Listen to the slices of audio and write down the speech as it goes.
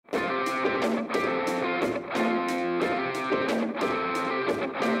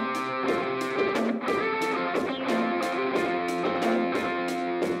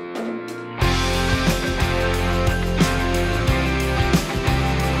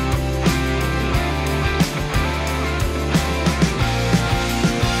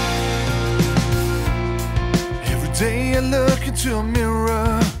to a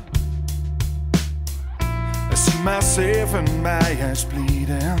mirror, I see myself and my eyes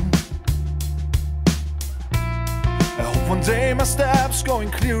bleeding. I hope one day my steps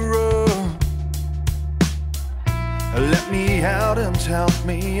going clearer. Let me out and help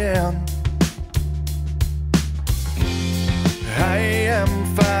me in. I am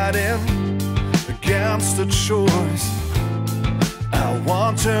fighting against the choice. I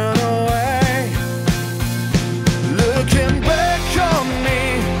won't turn away. Looking back on me,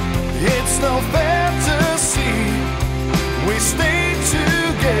 it's no fantasy. We stay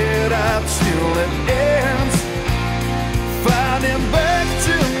together till it ends. Finding back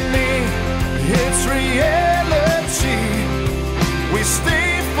to me, it's reality. We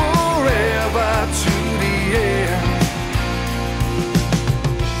stay forever to the end.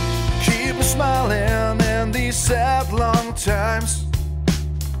 Keep me smiling in these sad long times.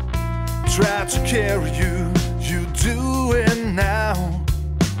 Try to carry you, you do it now.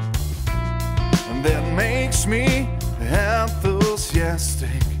 And that makes me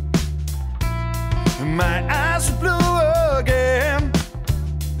enthusiastic. My eyes are blue again.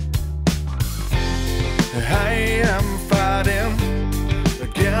 I am fighting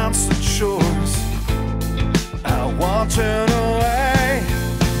against the choice. I won't turn away.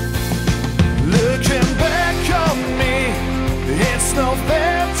 Looking back on me, it's no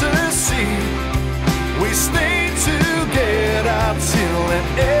fantasy. We stay together till it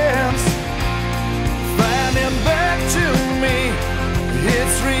ends. Finding back to me,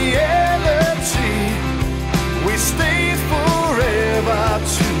 it's reality. We stay forever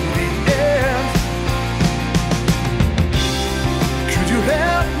to the end. Could you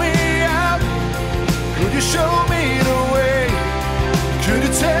help me out? Could you show me the way? Could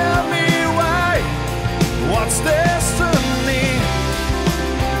you tell me why? What's destiny?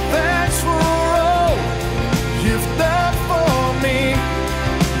 Thanks for all you've done for me,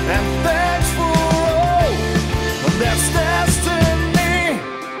 and thanks for all that's destiny.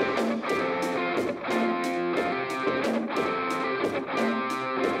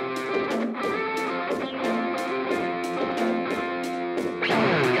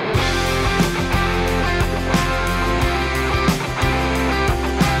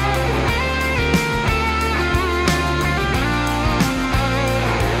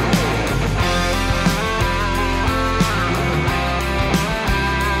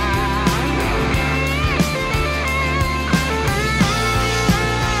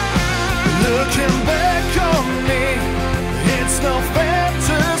 Looking back